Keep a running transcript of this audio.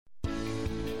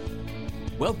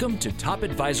Welcome to Top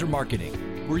Advisor Marketing,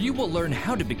 where you will learn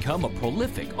how to become a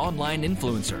prolific online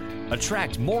influencer,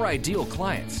 attract more ideal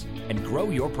clients, and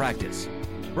grow your practice.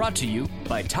 Brought to you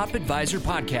by Top Advisor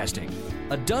Podcasting,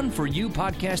 a done-for-you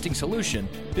podcasting solution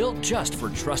built just for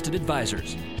trusted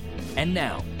advisors. And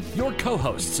now, your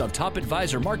co-hosts of Top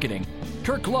Advisor Marketing,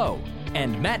 Kirk Lowe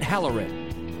and Matt Halloran.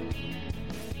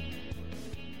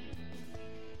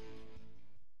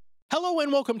 Hello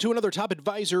and welcome to another Top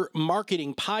Advisor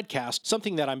Marketing podcast.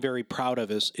 Something that I'm very proud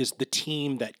of is the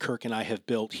team that Kirk and I have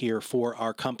built here for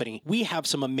our company. We have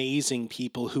some amazing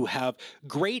people who have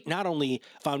great, not only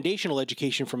foundational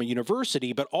education from a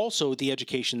university, but also the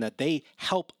education that they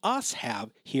help us have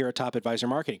here at Top Advisor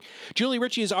Marketing. Julie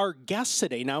Ritchie is our guest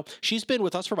today. Now, she's been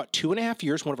with us for about 2.5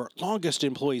 years, one of our longest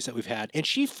employees that we've had, and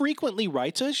she frequently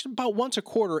writes, about once a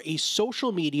quarter, a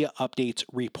social media updates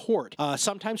report.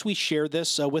 Sometimes we share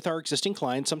this with our existing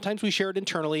clients. Sometimes we share it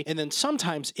internally, and then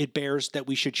sometimes it bears that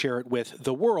we should share it with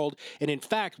the world. And in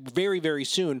fact, very, very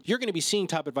soon, you're going to be seeing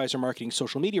Top Advisor Marketing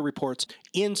social media reports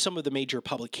in some of the major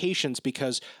publications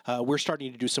because we're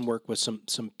starting to do some work with some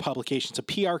publications, some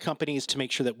PR companies to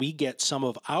make sure that we get some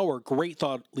of our great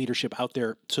thought leadership out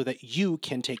there so that you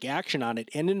can take action on it.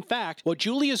 And in fact, what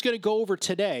Julie is going to go over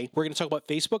today, we're going to talk about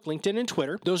Facebook, LinkedIn, and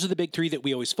Twitter. Those are the big three that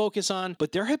we always focus on,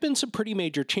 but there have been some pretty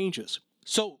major changes.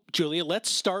 So, Julia,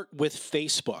 let's start with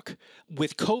Facebook.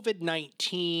 With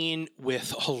COVID-19,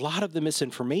 with a lot of the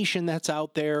misinformation that's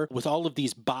out there, with all of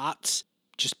these bots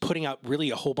just putting out really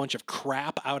a whole bunch of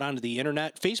crap out onto the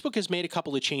internet, Facebook has made a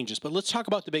couple of changes, but let's talk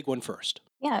about the big one first.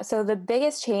 Yeah, so the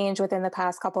biggest change within the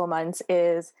past couple of months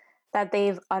is that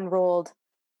they've unrolled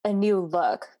a new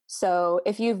look. So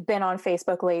if you've been on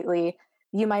Facebook lately,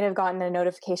 you might have gotten a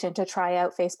notification to try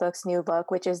out Facebook's new look,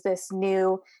 which is this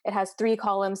new, it has 3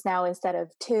 columns now instead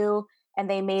of 2, and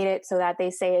they made it so that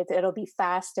they say it'll be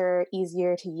faster,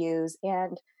 easier to use,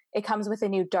 and it comes with a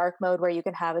new dark mode where you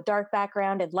can have a dark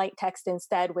background and light text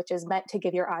instead, which is meant to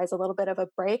give your eyes a little bit of a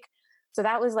break. So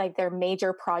that was like their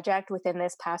major project within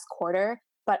this past quarter.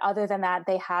 But other than that,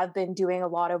 they have been doing a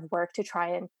lot of work to try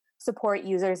and support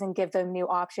users and give them new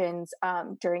options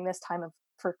during this time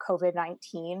for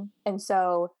COVID-19. And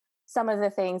so some of the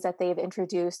things that they've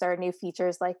introduced are new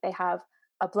features, like they have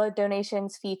a blood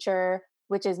donations feature,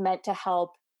 which is meant to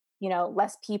help,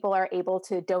 less people are able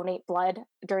to donate blood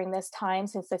during this time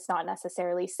since it's not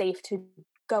necessarily safe to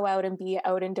go out and be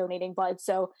out and donating blood.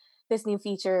 So this new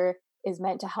feature is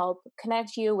meant to help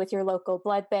connect you with your local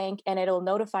blood bank, and it'll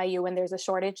notify you when there's a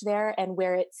shortage there and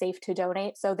where it's safe to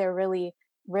donate. So they're really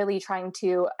trying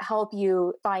to help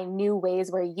you find new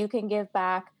ways where you can give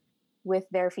back with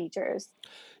their features.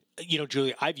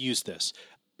 Julia, I've used this.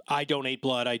 I donate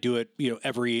blood. I do it,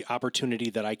 every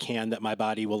opportunity that I can that my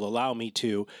body will allow me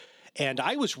to. And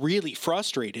I was really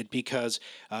frustrated because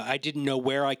I didn't know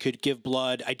where I could give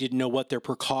blood. I didn't know what their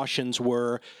precautions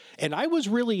were. And I was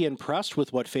really impressed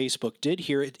with what Facebook did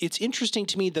here. It's interesting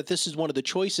to me that this is one of the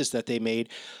choices that they made.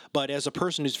 But as a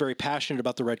person who's very passionate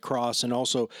about the Red Cross and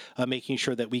also making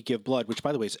sure that we give blood, which,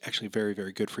 by the way, is actually very,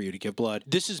 very good for you to give blood,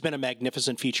 this has been a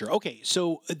magnificent feature. Okay,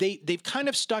 so they've kind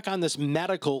of stuck on this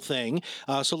medical thing.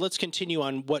 So let's continue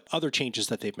on what other changes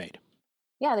that they've made.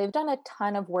 Yeah, they've done a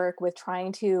ton of work with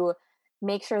trying to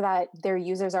make sure that their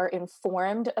users are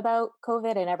informed about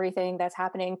COVID and everything that's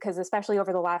happening, because especially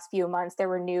over the last few months, there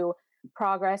were new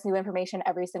progress, new information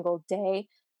every single day.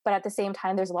 But at the same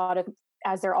time, there's a lot of,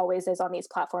 as there always is on these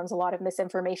platforms, a lot of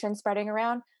misinformation spreading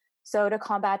around. So to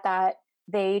combat that,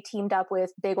 they teamed up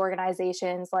with big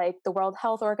organizations like the World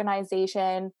Health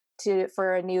Organization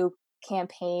for a new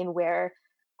campaign where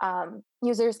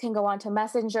users can go onto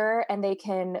Messenger and they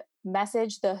can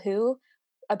message the WHO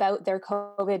about their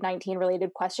COVID-19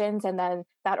 related questions, and then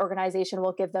that organization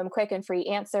will give them quick and free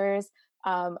answers.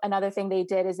 Another thing they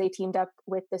did is they teamed up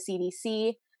with the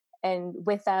CDC, and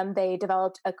with them, they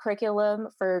developed a curriculum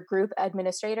for group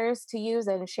administrators to use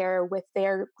and share with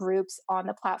their groups on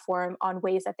the platform on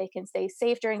ways that they can stay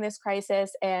safe during this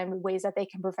crisis and ways that they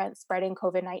can prevent spreading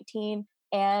COVID-19.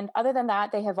 And other than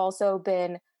that, they have also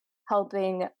been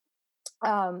helping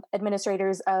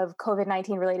administrators of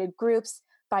COVID-19 related groups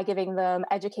by giving them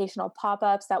educational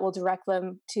pop-ups that will direct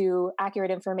them to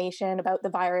accurate information about the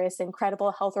virus and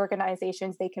credible health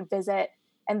organizations they can visit.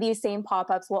 And these same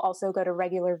pop-ups will also go to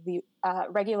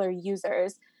regular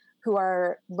users who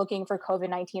are looking for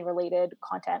COVID-19 related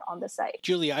content on the site.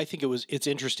 Julia, I think it's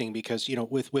interesting because,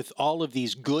 with all of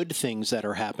these good things that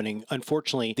are happening,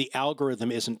 unfortunately, the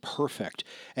algorithm isn't perfect.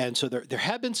 And so there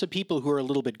have been some people who are a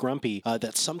little bit grumpy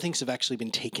that some things have actually been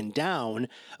taken down,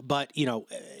 but,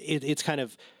 it's kind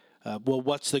of well,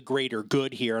 what's the greater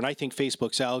good here? And I think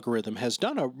Facebook's algorithm has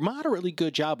done a moderately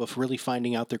good job of really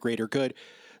finding out the greater good.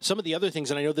 Some of the other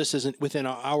things, and I know this isn't within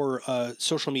our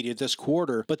social media this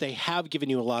quarter, but they have given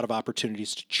you a lot of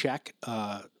opportunities to check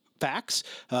facts,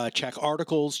 check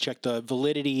articles, check the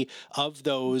validity of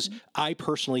those. Mm-hmm. I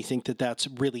personally think that that's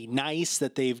really nice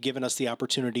that they've given us the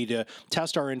opportunity to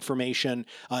test our information.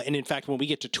 And in fact, when we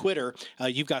get to Twitter,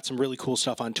 you've got some really cool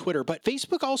stuff on Twitter. But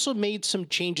Facebook also made some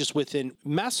changes within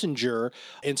Messenger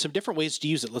and some different ways to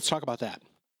use it. Let's talk about that.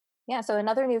 Yeah, so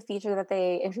another new feature that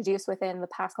they introduced within the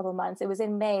past couple of months, it was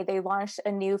in May, they launched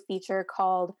a new feature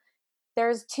called,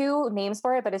 there's two names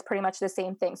for it, but it's pretty much the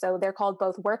same thing. So they're called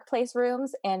both Workplace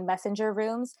Rooms and Messenger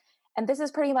Rooms. And this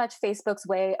is pretty much Facebook's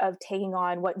way of taking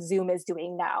on what Zoom is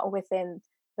doing now within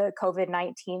the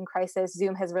COVID-19 crisis.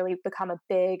 Zoom has really become a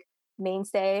big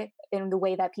mainstay in the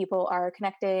way that people are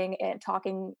connecting and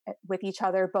talking with each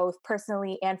other, both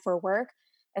personally and for work.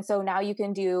 And so now you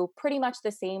can do pretty much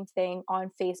the same thing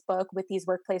on Facebook with these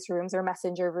Workplace Rooms or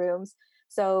Messenger Rooms.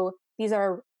 So these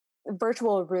are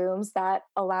virtual rooms that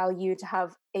allow you to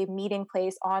have a meeting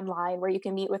place online where you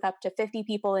can meet with up to 50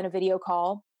 people in a video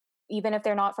call. Even if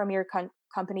they're not from your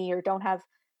company or don't have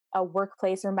a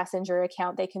Workplace or Messenger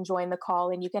account, they can join the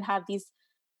call and you can have these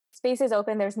spaces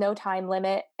open. There's no time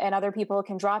limit and other people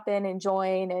can drop in and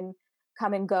join and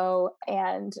come and go.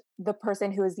 And the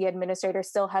person who is the administrator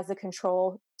still has the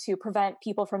control to prevent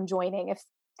people from joining if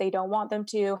they don't want them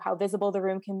to, how visible the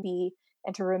room can be,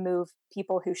 and to remove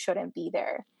people who shouldn't be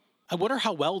there. I wonder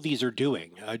how well these are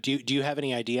doing. Do you have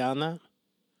any idea on that?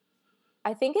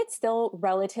 I think it's still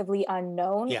relatively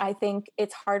unknown. Yeah. I think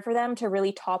it's hard for them to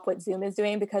really top what Zoom is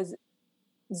doing because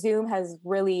Zoom has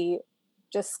really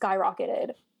just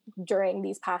skyrocketed during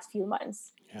these past few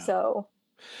months. Yeah. So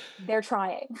they're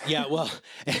trying. Yeah, well,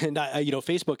 and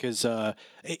Facebook is.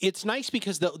 It's nice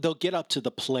because they'll get up to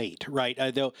the plate, right?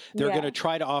 They're going to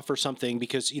try to offer something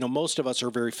because most of us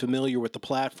are very familiar with the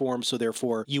platform, so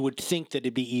therefore you would think that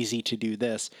it'd be easy to do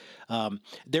this.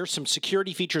 There's some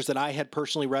security features that I had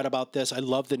personally read about this. I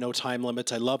love the no time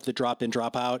limits. I love the drop in,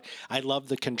 drop out. I love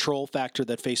the control factor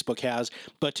that Facebook has.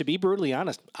 But to be brutally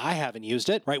honest, I haven't used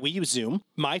it. Right? We use Zoom.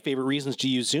 My favorite reasons to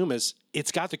use Zoom is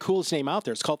it's got the coolest name out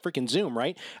there. It's called freaking Zoom,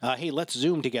 right? Hey, let's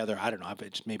Zoom together. I don't know.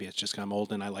 Maybe it's just I'm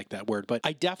old and I like that word. But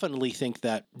I definitely think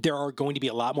that there are going to be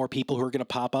a lot more people who are going to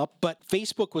pop up. But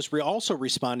Facebook was also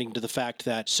responding to the fact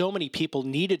that so many people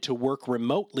needed to work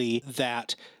remotely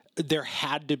that there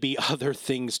had to be other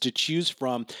things to choose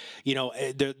from,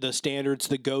 the standards,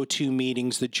 the go-to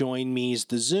meetings, the join me's,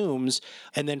 the Zooms.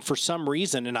 And then for some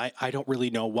reason, and I don't really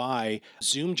know why,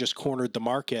 Zoom just cornered the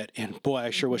market. And boy, I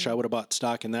sure wish I would have bought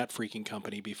stock in that freaking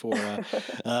company before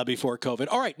COVID.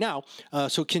 All right, now,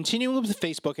 so continuing with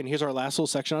Facebook, and here's our last little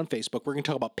section on Facebook. We're going to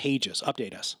talk about pages.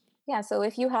 Update us. Yeah, so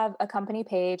if you have a company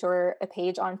page or a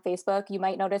page on Facebook, you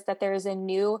might notice that there's a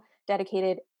new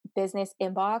dedicated business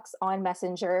inbox on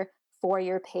Messenger for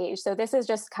your page. So this is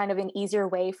just kind of an easier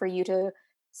way for you to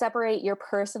separate your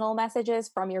personal messages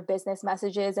from your business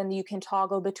messages, and you can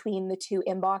toggle between the two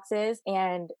inboxes,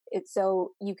 and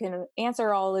so you can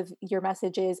answer all of your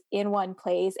messages in one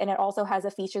place. And it also has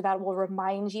a feature that will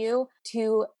remind you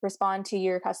to respond to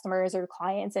your customers or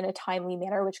clients in a timely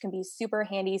manner, which can be super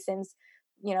handy since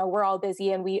we're all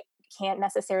busy and we can't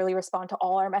necessarily respond to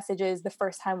all our messages the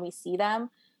first time we see them.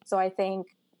 So I think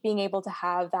being able to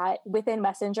have that within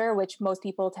Messenger, which most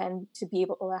people tend to be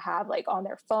able to have like on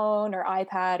their phone or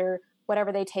iPad or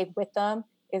whatever they take with them,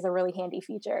 is a really handy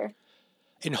feature.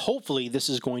 And hopefully this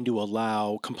is going to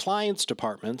allow compliance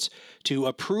departments to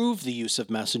approve the use of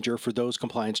Messenger for those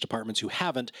compliance departments who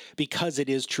haven't, because it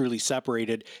is truly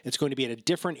separated. It's going to be in a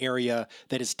different area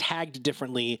that is tagged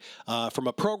differently from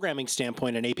a programming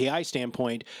standpoint, an API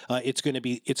standpoint. It's going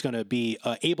to be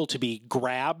able to be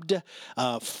grabbed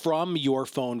from your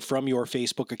phone, from your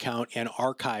Facebook account, and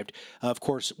archived. Of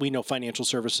course, we know financial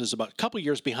services about a couple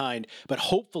years behind, but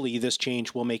hopefully this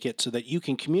change will make it so that you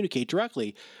can communicate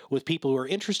directly with people who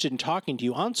are interested in talking to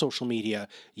you on social media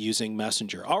using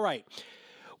Messenger. All right.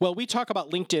 Well, we talk about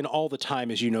LinkedIn all the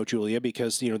time, as you know, Julia,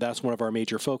 because that's one of our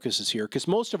major focuses here, because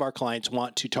most of our clients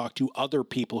want to talk to other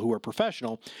people who are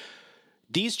professional.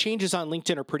 These changes on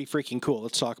LinkedIn are pretty freaking cool.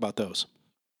 Let's talk about those.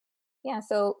 Yeah.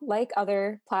 So like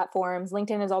other platforms,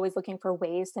 LinkedIn is always looking for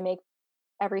ways to make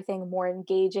everything more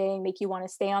engaging, make you want to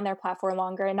stay on their platform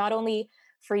longer, and not only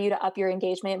for you to up your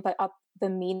engagement, but up the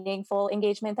meaningful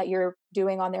engagement that you're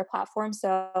doing on their platform.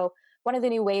 So one of the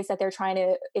new ways that they're trying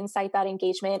to incite that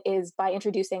engagement is by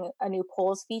introducing a new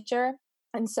polls feature.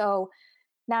 And so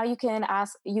now you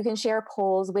can share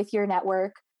polls with your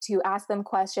network to ask them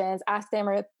questions, ask them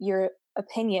your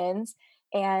opinions.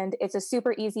 And it's a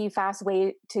super easy, fast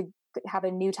way to have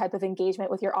a new type of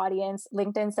engagement with your audience.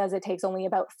 LinkedIn says it takes only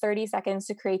about 30 seconds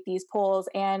to create these polls.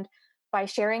 And by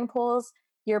sharing polls,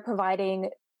 you're providing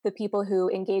the people who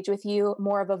engage with you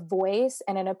more of a voice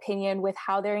and an opinion with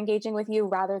how they're engaging with you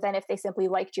rather than if they simply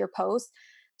liked your post.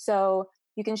 So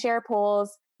you can share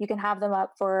polls, you can have them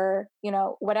up for,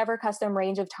 whatever custom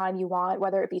range of time you want,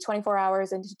 whether it be 24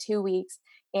 hours into 2 weeks,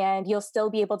 and you'll still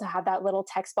be able to have that little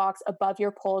text box above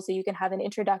your poll so you can have an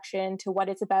introduction to what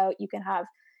it's about. You can have,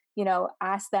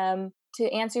 ask them to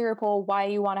answer your poll why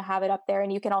you want to have it up there,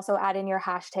 and you can also add in your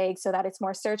hashtag so that it's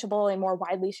more searchable and more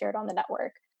widely shared on the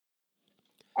network.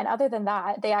 And other than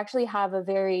that, they actually have a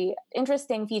very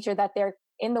interesting feature that they're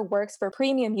in the works for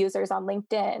premium users on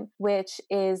LinkedIn, which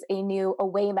is a new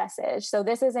away message. So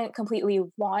this isn't completely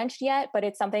launched yet, but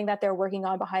it's something that they're working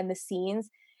on behind the scenes.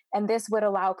 And this would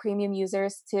allow premium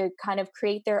users to kind of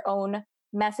create their own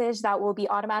message that will be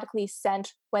automatically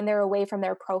sent when they're away from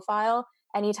their profile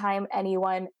anytime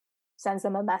anyone sends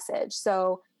them a message.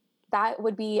 So that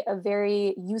would be a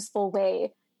very useful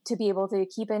way to be able to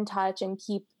keep in touch and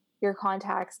keep your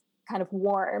contacts kind of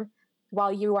warm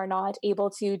while you are not able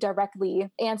to directly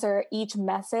answer each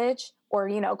message or,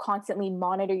 constantly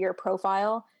monitor your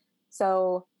profile.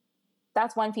 So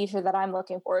that's one feature that I'm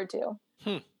looking forward to.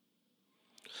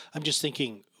 I'm just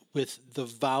thinking with the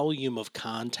volume of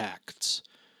contacts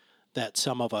that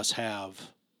some of us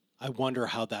have, I wonder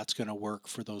how that's going to work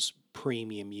for those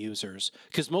premium users,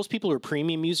 because most people who are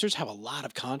premium users have a lot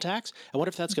of contacts. I wonder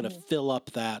if that's going to fill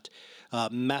up that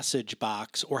message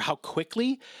box, or how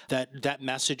quickly that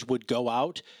message would go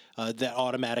out, that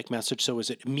automatic message. So is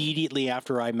it immediately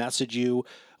after I message you,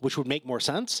 which would make more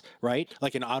sense, right?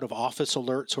 Like an out of office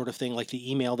alert sort of thing, like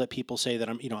the email that people say that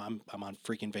I'm on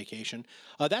freaking vacation.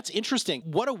 That's interesting.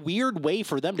 What a weird way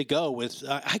for them to go with.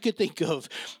 I could think of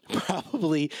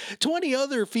probably 20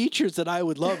 other features that I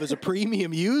would love as a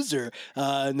premium user.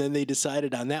 And then they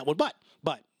decided on that one.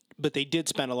 But they did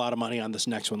spend a lot of money on this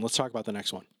next one. Let's talk about the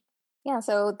next one. Yeah.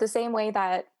 So the same way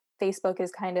that Facebook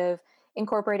is kind of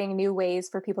incorporating new ways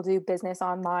for people to do business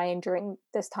online during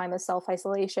this time of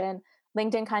self-isolation,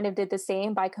 LinkedIn kind of did the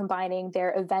same by combining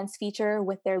their events feature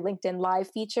with their LinkedIn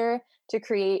Live feature to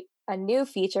create a new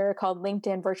feature called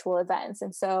LinkedIn Virtual Events.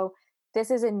 And so this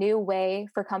is a new way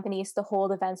for companies to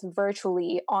hold events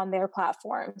virtually on their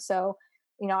platform. So,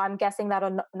 I'm guessing that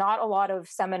not a lot of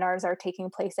seminars are taking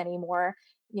place anymore.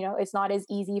 It's not as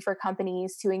easy for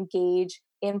companies to engage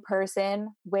in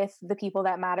person with the people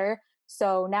that matter.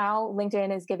 So now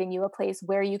LinkedIn is giving you a place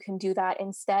where you can do that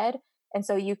instead. And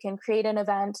so you can create an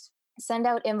event, send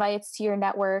out invites to your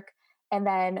network, and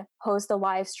then host a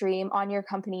live stream on your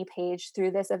company page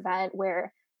through this event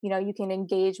where, you can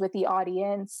engage with the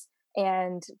audience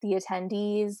and the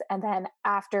attendees. And then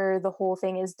after the whole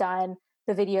thing is done,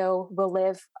 the video will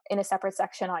live in a separate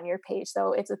section on your page.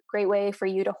 So it's a great way for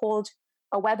you to hold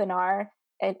a webinar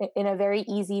in a very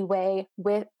easy way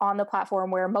on the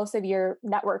platform where most of your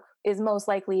network is most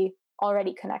likely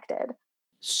already connected.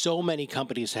 So many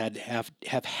companies have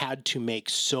had to make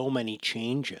so many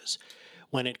changes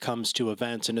when it comes to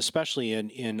events, and especially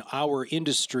in our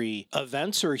industry,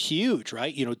 events are huge,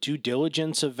 right? Due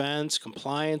diligence events,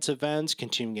 compliance events,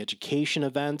 continuing education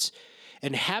events.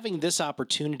 And having this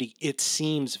opportunity, it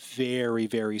seems very,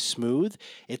 very smooth.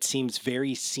 It seems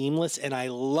very seamless. And I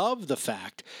love the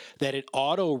fact that it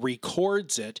auto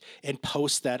records it and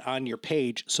posts that on your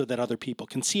page so that other people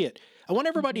can see it. I want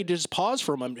everybody to just pause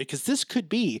for a moment, because this could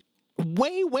be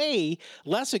way, way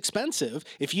less expensive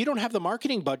if you don't have the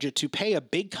marketing budget to pay a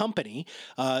big company,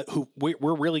 who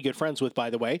we're really good friends with,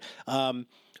 by the way.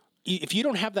 If you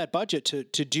don't have that budget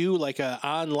to do like an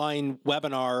online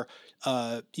webinar,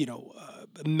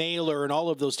 mailer and all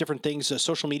of those different things,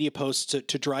 social media posts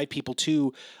to drive people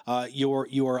to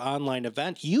your online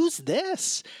event, use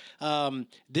this.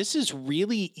 This is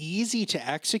really easy to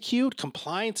execute.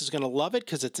 Compliance is going to love it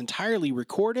because it's entirely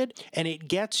recorded, and it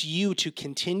gets you to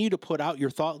continue to put out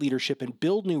your thought leadership and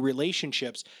build new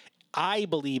relationships, I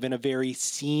believe, in a very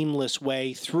seamless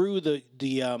way through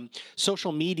the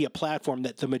social media platform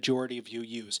that the majority of you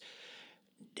use.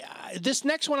 This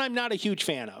next one I'm not a huge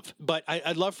fan of, but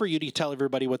I'd love for you to tell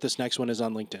everybody what this next one is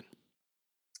on LinkedIn.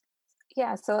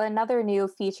 Yeah, so another new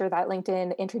feature that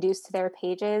LinkedIn introduced to their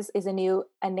pages is a new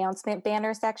announcement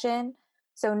banner section.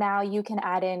 So now you can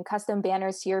add in custom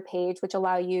banners to your page, which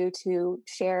allow you to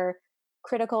share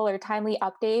critical or timely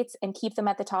updates and keep them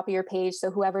at the top of your page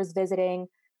so whoever's visiting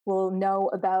will know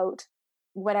about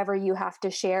whatever you have to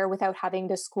share without having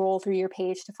to scroll through your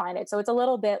page to find it. So it's a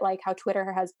little bit like how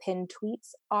Twitter has pinned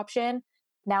tweets option.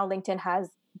 Now LinkedIn has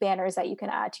banners that you can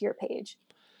add to your page.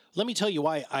 Let me tell you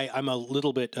why I'm a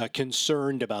little bit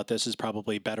concerned about this, is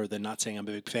probably better than not saying I'm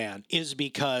a big fan, is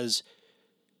because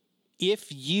if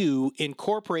you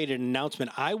incorporate an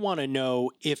announcement, I want to know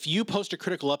if you post a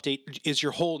critical update, is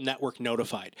your whole network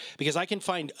notified? Because I can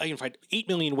find 8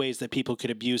 million ways that people could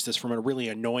abuse this from a really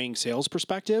annoying sales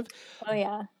perspective. Oh,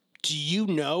 yeah. Do you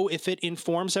know if it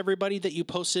informs everybody that you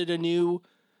posted a new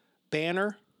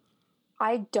banner?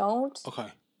 I don't. Okay.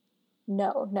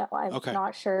 No, I'm Okay.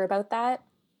 not sure about that.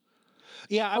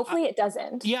 Yeah. Hopefully it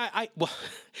doesn't. Yeah. Well,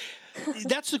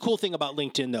 that's the cool thing about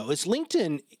LinkedIn, though, is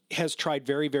LinkedIn has tried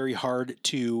very, very hard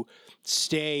to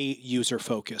stay user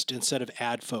focused instead of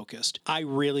ad focused. I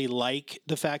really like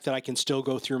the fact that I can still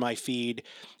go through my feed,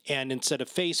 and instead of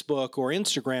Facebook or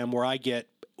Instagram, where I get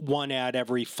one ad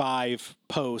every 5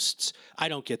 posts, I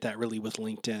don't get that really with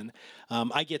LinkedIn.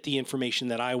 I get the information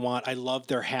that I want. I love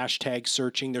their hashtag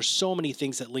searching. There's so many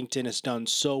things that LinkedIn has done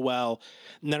so well,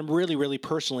 and I'm really, really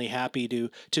personally happy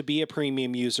to be a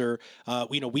premium user.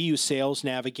 We use Sales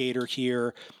Navigator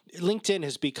here. LinkedIn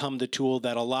has become the tool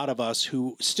that a lot of us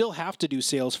who still have to do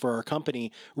sales for our company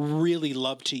really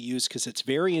love to use, because it's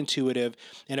very intuitive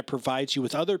and it provides you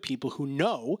with other people who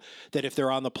know that if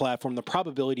they're on the platform, the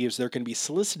probability is they're going to be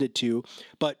solicited to.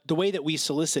 But the way that we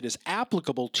solicit is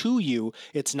applicable to you.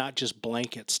 It's not just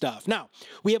blanket stuff. Now,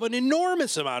 we have an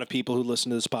enormous amount of people who listen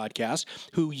to this podcast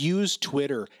who use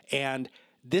Twitter, and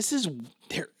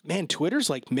Twitter's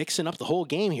like mixing up the whole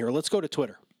game here. Let's go to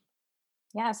Twitter.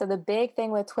 Yeah, so the big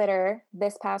thing with Twitter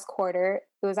this past quarter,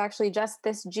 it was actually just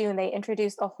this June, they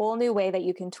introduced a whole new way that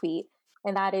you can tweet,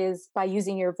 and that is by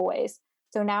using your voice.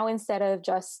 So now instead of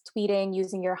just tweeting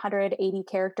using your 180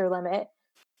 character limit,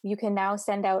 you can now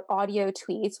send out audio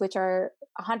tweets, which are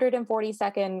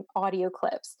 140-second audio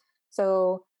clips.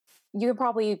 So you could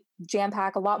probably jam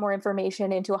pack a lot more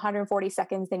information into 140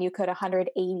 seconds than you could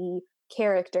 180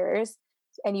 characters.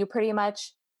 And you pretty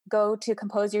much go to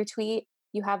compose your tweet.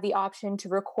 You have the option to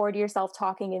record yourself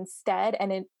talking instead,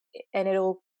 and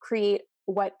it'll create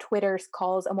what Twitter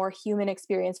calls a more human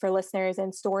experience for listeners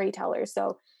and storytellers.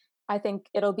 So I think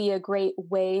it'll be a great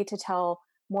way to tell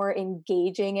more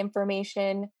engaging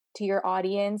information to your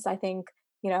audience. I think,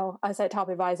 us at Top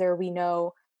Advisor, we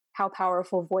know how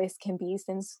powerful voice can be,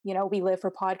 since, we live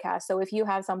for podcasts. So if you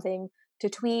have something to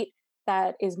tweet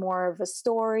that is more of a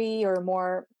story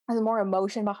or has more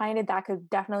emotion behind it, that could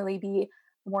definitely be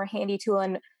a more handy tool.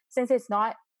 And since it's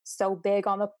not so big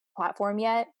on the platform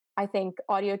yet, I think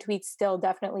audio tweets still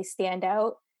definitely stand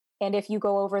out. And if you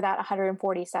go over that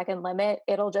 140-second limit,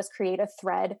 it'll just create a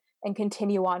thread and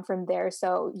continue on from there.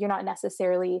 So you're not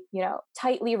necessarily,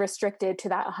 tightly restricted to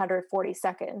that 140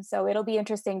 seconds. So it'll be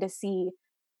interesting to see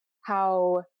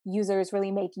how users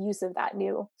really make use of that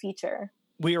new feature.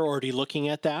 We are already looking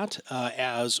at that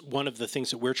as one of the things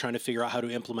that we're trying to figure out how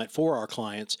to implement for our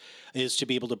clients, is to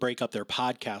be able to break up their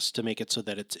podcasts to make it so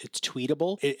that it's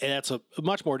tweetable. That's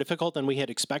much more difficult than we had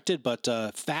expected, but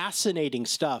fascinating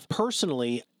stuff.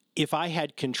 Personally, if I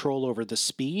had control over the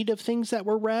speed of things that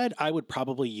were read, I would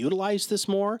probably utilize this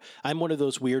more. I'm one of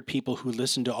those weird people who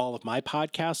listen to all of my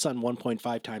podcasts on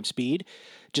 1.5 times speed,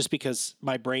 just because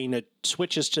my brain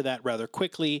switches to that rather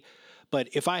quickly. But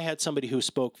if I had somebody who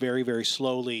spoke very, very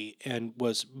slowly and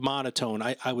was monotone,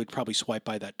 I would probably swipe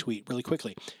by that tweet really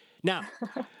quickly. Now,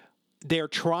 they're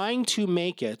trying to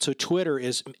make it, so Twitter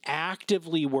is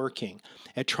actively working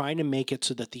at trying to make it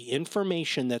so that the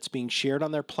information that's being shared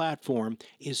on their platform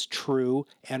is true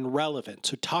and relevant.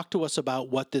 So talk to us about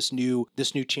what this new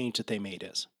change that they made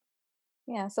is.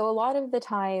 Yeah, so a lot of the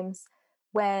times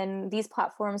when these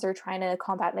platforms are trying to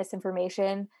combat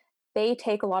misinformation, they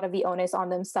take a lot of the onus on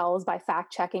themselves by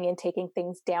fact checking and taking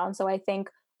things down. So I think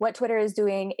what Twitter is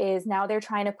doing is now they're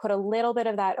trying to put a little bit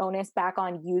of that onus back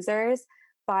on users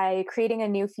by creating a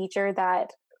new feature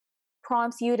that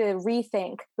prompts you to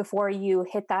rethink before you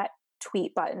hit that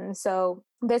tweet button. So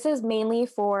this is mainly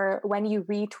for when you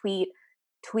retweet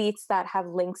tweets that have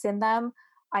links in them.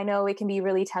 I know it can be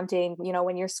really tempting,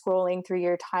 when you're scrolling through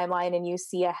your timeline and you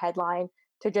see a headline,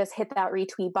 to just hit that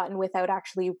retweet button without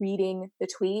actually reading the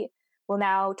tweet. Well,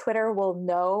 now Twitter will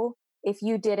know if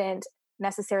you didn't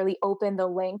necessarily open the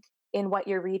link in what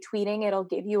you're retweeting. It'll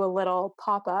give you a little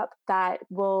pop-up that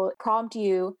will prompt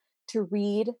you to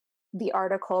read the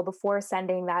article before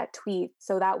sending that tweet.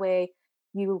 So that way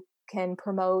you can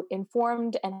promote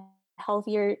informed and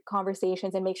healthier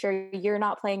conversations and make sure you're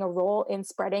not playing a role in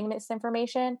spreading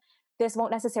misinformation. This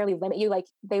won't necessarily limit you. Like,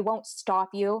 they won't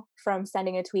stop you from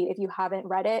sending a tweet if you haven't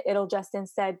read it. It'll just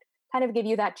instead kind of give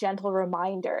you that gentle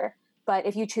reminder. But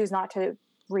if you choose not to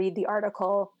read the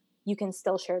article, you can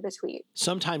still share the tweet.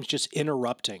 Sometimes just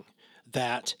interrupting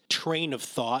that train of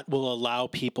thought will allow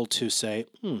people to say,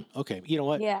 okay, you know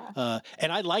what? Yeah.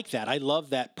 And I like that. I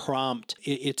love that prompt.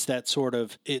 It's that sort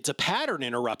of, it's a pattern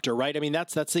interrupter, right? I mean,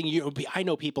 that's thing. I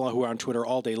know people who are on Twitter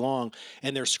all day long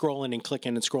and they're scrolling and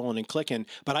clicking and scrolling and clicking.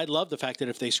 But I love the fact that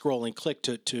if they scroll and click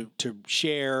to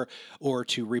share or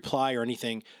to reply or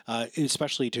anything,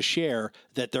 especially to share,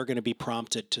 that they're going to be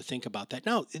prompted to think about that.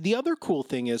 Now, the other cool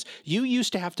thing is you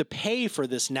used to have to pay for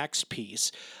this next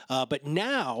piece, but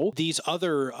now these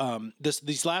other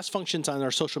these last functions on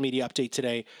our social media update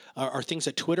today are things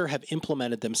that Twitter have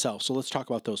implemented themselves. So let's talk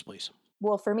about those, please.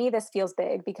 Well, for me, this feels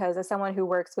big because as someone who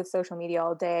works with social media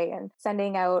all day and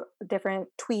sending out different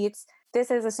tweets, this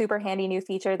is a super handy new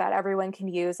feature that everyone can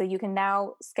use. So you can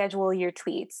now schedule your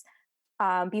tweets.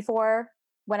 Before,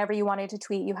 whenever you wanted to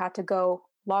tweet, you had to go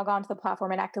log on to the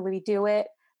platform and actively do it.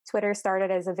 Twitter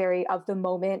started as a very of the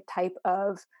moment type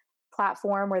of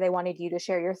platform where they wanted you to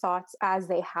share your thoughts as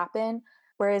they happen.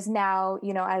 Whereas now,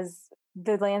 as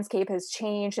the landscape has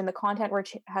changed and the content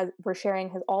we're sharing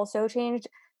has also changed,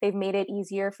 they've made it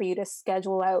easier for you to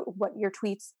schedule out what your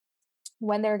tweets,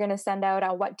 when they're going to send out,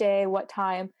 on what day, what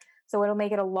time. So it'll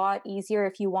make it a lot easier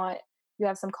if you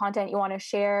have some content you want to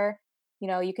share.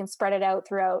 You can spread it out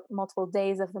throughout multiple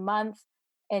days of the month,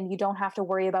 and you don't have to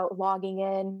worry about logging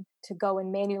in to go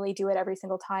and manually do it every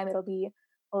single time.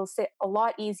 It'll sit a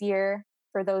lot easier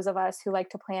for those of us who like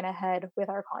to plan ahead with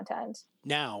our content.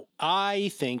 Now,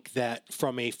 I think that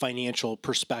from a financial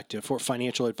perspective, or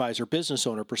financial advisor, business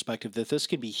owner perspective, that this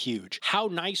can be huge. How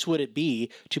nice would it be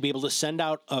to be able to send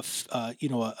out a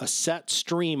set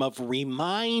stream of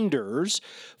reminders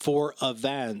for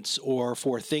events or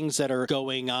for things that are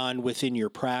going on within your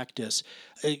practice,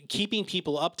 keeping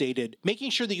people updated,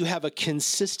 making sure that you have a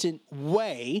consistent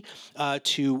way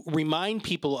to remind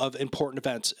people of important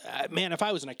events. Man, if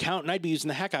I was an accountant, I'd be using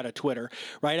the heck out of Twitter,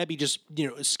 right? I'd be just,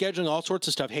 scheduling all sorts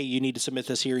of stuff. Hey, you need to submit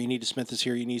this here. You need to submit this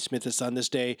here. You need to submit this on this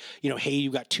day. Hey,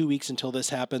 you got 2 weeks until this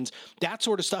happens. That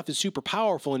sort of stuff is super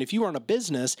powerful. And if you run a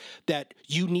business that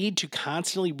you need to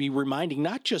constantly be reminding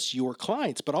not just your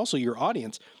clients, but also your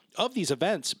audience of these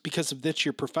events because that's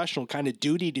your professional kind of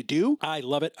duty to do. I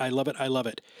love it. I love it. I love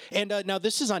it. And now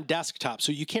this is on desktop,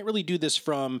 so you can't really do this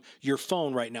from your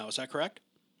phone right now. Is that correct?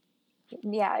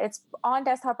 Yeah, it's on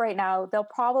desktop right now. They'll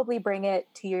probably bring it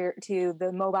to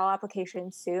the mobile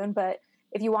application soon, but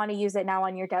if you want to use it now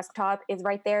on your desktop, it's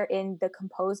right there in the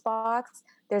Compose box.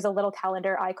 There's a little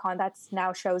calendar icon that's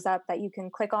now shows up that you can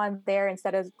click on there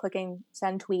instead of clicking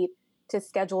send tweet to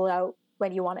schedule out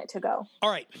when you want it to go. All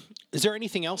right. Is there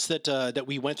anything else that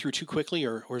we went through too quickly,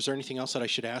 or is there anything else that I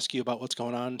should ask you about what's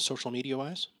going on social media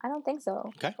wise? I don't think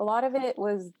so. Okay. A lot of it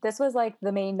was like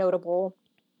the main notable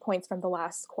points from the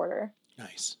last quarter.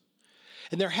 Nice.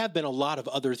 And there have been a lot of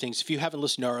other things. If you haven't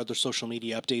listened to our other social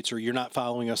media updates or you're not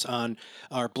following us on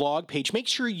our blog page, make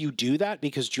sure you do that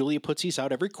because Julia puts these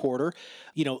out every quarter.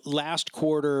 Last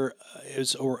quarter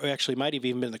or actually might have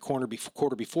even been the quarter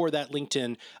before that,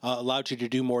 LinkedIn allowed you to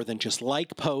do more than just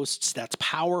like posts. That's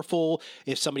powerful.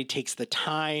 If somebody takes the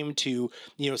time to,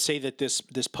 say that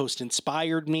this post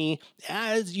inspired me,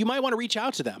 you might want to reach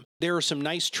out to them. There are some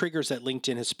nice triggers that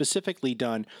LinkedIn has specifically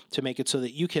done to make it so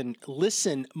that you can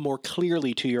listen more clearly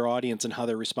to your audience and how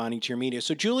they're responding to your media.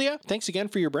 So Julia, thanks again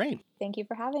for your brain. Thank you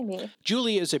for having me.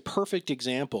 Julia is a perfect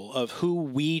example of who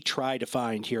we try to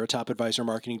find here at Top Advisor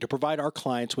Marketing to provide our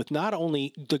clients with not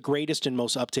only the greatest and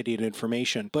most up-to-date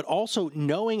information, but also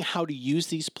knowing how to use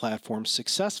these platforms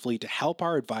successfully to help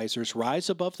our advisors rise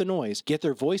above the noise, get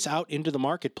their voice out into the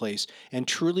marketplace, and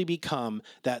truly become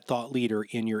that thought leader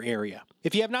in your area.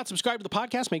 If you have not subscribed to the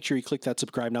podcast, make sure you click that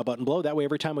subscribe now button below. That way,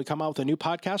 every time we come out with a new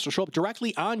podcast, it'll show up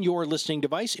directly on your listening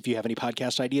device. If you have any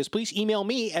podcast ideas, please email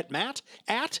me at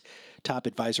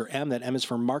matt@topadvisorm. That M is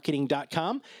for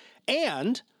marketing.com.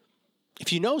 And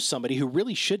if you know somebody who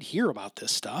really should hear about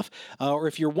this stuff, or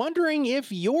if you're wondering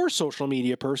if your social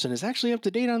media person is actually up to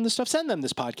date on this stuff, send them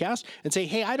this podcast and say,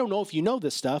 hey, I don't know if you know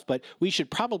this stuff, but we should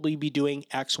probably be doing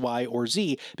X, Y, or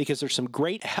Z because there's some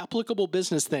great applicable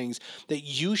business things that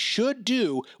you should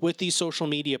do with these social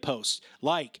media posts,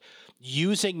 like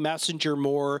using Messenger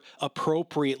more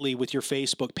appropriately with your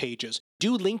Facebook pages.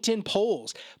 Do LinkedIn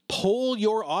polls, poll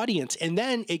your audience, and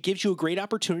then it gives you a great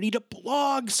opportunity to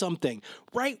blog something,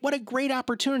 right? What a great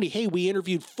opportunity. Hey, we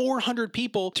interviewed 400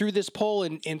 people through this poll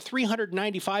and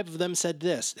 395 of them said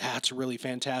this. That's really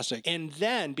fantastic. And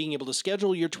then being able to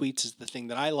schedule your tweets is the thing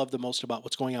that I love the most about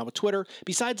what's going on with Twitter,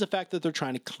 besides the fact that they're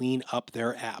trying to clean up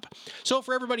their app. So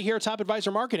for everybody here at Top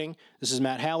Advisor Marketing, this is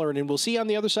Matt Halloran, and we'll see you on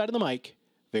the other side of the mic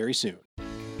very soon.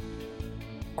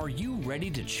 Are you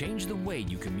ready to change the way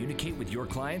you communicate with your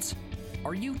clients?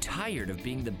 Are you tired of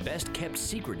being the best kept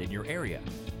secret in your area?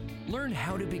 Learn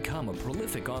how to become a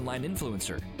prolific online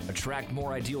influencer, attract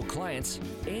more ideal clients,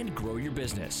 and grow your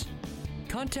business.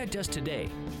 Contact us today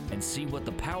and see what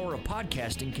the power of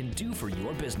podcasting can do for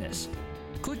your business.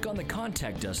 Click on the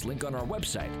Contact Us link on our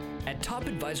website at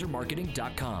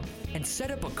topadvisormarketing.com and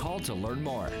set up a call to learn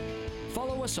more.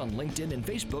 Follow us on LinkedIn and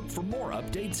Facebook for more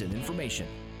updates and information.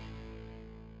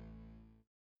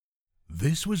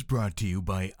 This was brought to you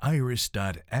by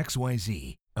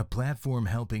Iris.xyz, a platform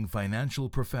helping financial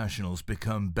professionals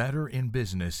become better in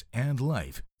business and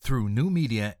life through new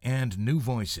media and new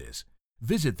voices.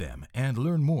 Visit them and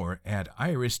learn more at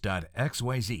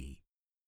Iris.xyz.